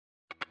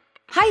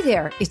Hi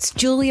there, it's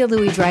Julia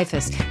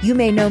Louis-Dreyfus. You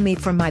may know me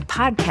from my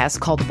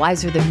podcast called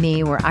Wiser Than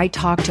Me, where I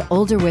talk to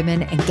older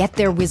women and get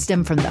their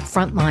wisdom from the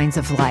front lines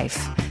of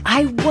life.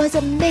 I was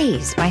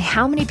amazed by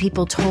how many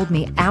people told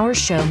me our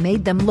show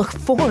made them look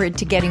forward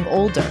to getting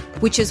older,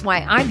 which is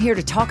why I'm here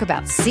to talk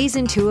about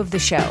Season 2 of the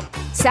show.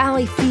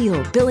 Sally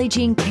Field, Billie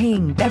Jean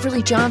King,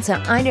 Beverly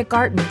Johnson, Ina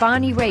Garten,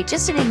 Bonnie Raitt,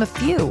 just to name a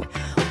few.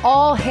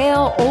 All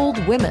hail old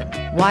women.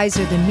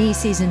 Wiser Than Me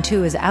Season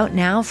 2 is out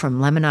now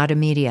from Lemonada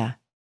Media.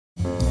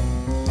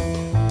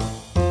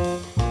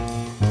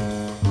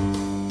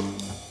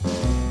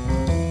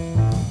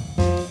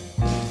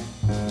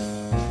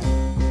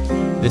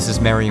 This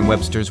is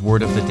Merriam-Webster's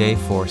Word of the Day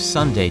for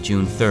Sunday,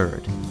 June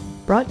 3rd.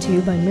 Brought to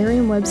you by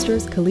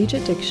Merriam-Webster's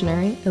Collegiate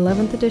Dictionary,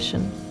 11th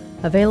edition.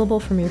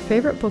 Available from your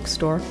favorite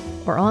bookstore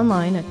or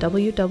online at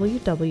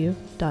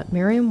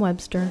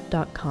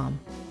www.merriam-webster.com.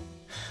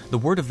 The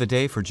word of the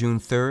day for June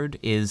 3rd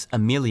is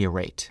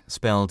ameliorate,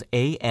 spelled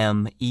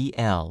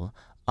A-M-E-L-I-O-R-A-T-E.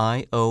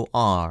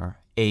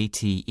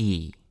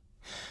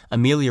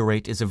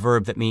 Ameliorate is a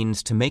verb that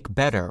means to make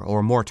better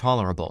or more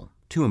tolerable,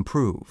 to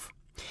improve.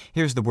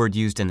 Here's the word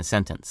used in a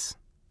sentence.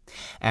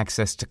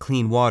 Access to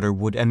clean water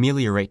would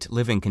ameliorate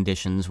living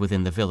conditions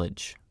within the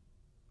village.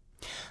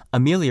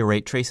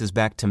 Ameliorate traces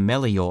back to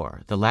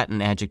melior, the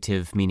Latin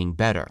adjective meaning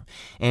better,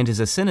 and is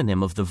a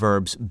synonym of the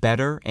verbs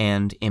better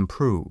and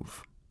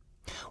improve.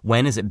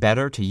 When is it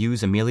better to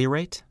use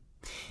ameliorate?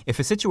 If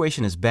a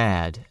situation is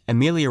bad,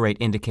 ameliorate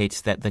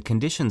indicates that the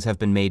conditions have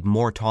been made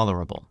more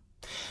tolerable.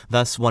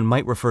 Thus, one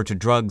might refer to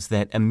drugs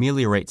that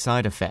ameliorate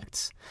side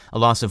effects, a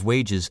loss of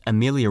wages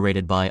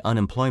ameliorated by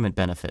unemployment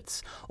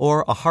benefits,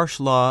 or a harsh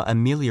law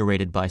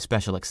ameliorated by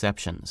special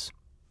exceptions.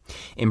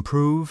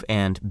 Improve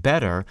and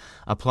better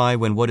apply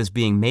when what is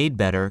being made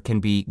better can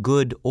be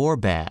good or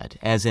bad,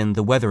 as in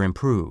the weather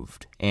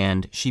improved,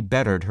 and she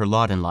bettered her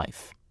lot in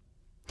life.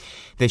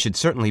 They should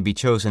certainly be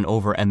chosen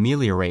over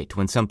ameliorate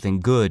when something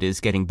good is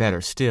getting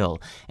better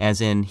still,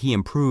 as in he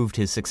improved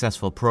his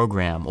successful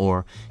program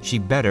or she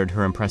bettered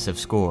her impressive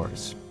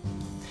scores.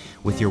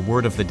 With your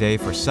word of the day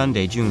for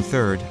Sunday, June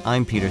 3rd,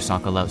 I'm Peter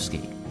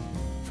Sokolowski.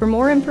 For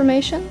more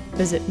information,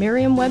 visit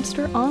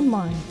Merriam-Webster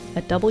online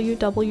at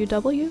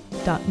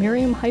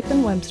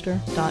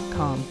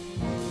www.merriam-webster.com.